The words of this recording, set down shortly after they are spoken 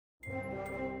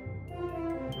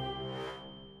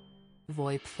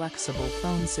VoIP flexible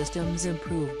phone systems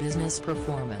improve business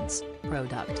performance,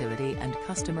 productivity and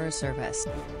customer service.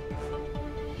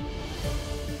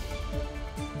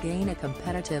 Gain a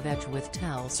competitive edge with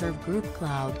TelServ Group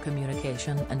cloud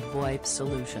communication and VoIP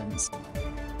solutions.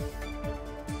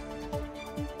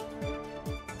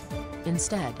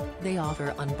 Instead, they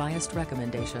offer unbiased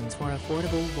recommendations for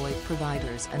affordable VoIP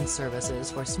providers and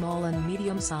services for small and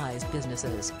medium-sized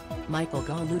businesses. Michael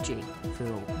Gallucci,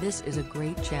 FU. This is a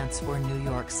great chance for New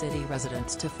York City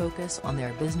residents to focus on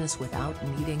their business without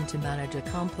needing to manage a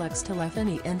complex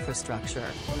telephony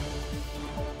infrastructure.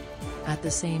 At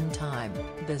the same time,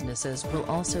 businesses will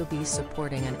also be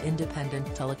supporting an independent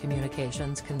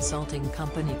telecommunications consulting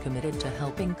company committed to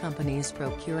helping companies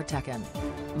procure tech.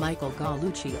 Michael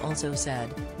Gallucci also said,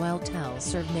 while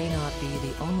TelServ may not be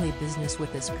the only business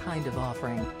with this kind of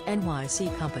offering,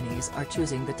 NYC companies are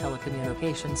choosing the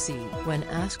telecommunications scene. When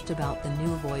asked about the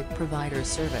new VoIP provider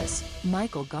service,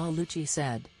 Michael Gallucci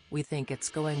said, "We think it's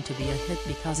going to be a hit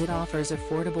because it offers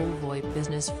affordable VoIP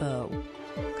business FO.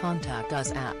 Contact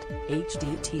us at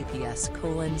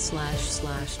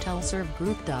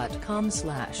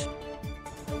https://telservgroup.com/"